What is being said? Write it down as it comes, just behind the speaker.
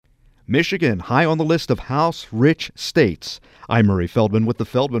Michigan, high on the list of house-rich states. I'm Murray Feldman with the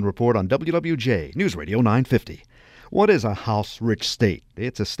Feldman Report on WWJ News Radio 950. What is a house-rich state?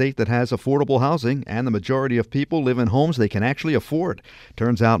 It's a state that has affordable housing, and the majority of people live in homes they can actually afford.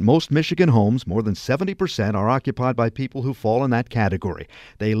 Turns out most Michigan homes, more than 70%, are occupied by people who fall in that category.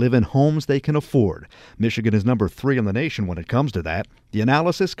 They live in homes they can afford. Michigan is number 3 in the nation when it comes to that. The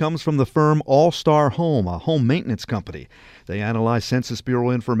analysis comes from the firm All-Star Home, a home maintenance company. They analyze Census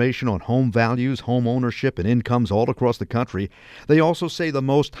Bureau information on home values, home ownership, and incomes all across the country. They also say the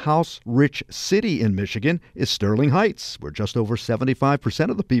most house-rich city in Michigan is Sterling Heights, where just over 75%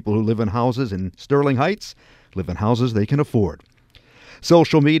 of the people who live in houses in Sterling Heights live in houses they can afford.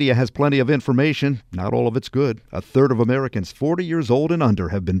 Social media has plenty of information. Not all of it's good. A third of Americans 40 years old and under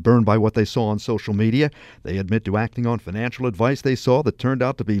have been burned by what they saw on social media. They admit to acting on financial advice they saw that turned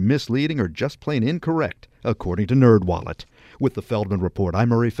out to be misleading or just plain incorrect, according to NerdWallet. With the Feldman Report, I'm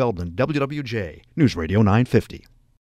Murray Feldman, WWJ News Radio 950.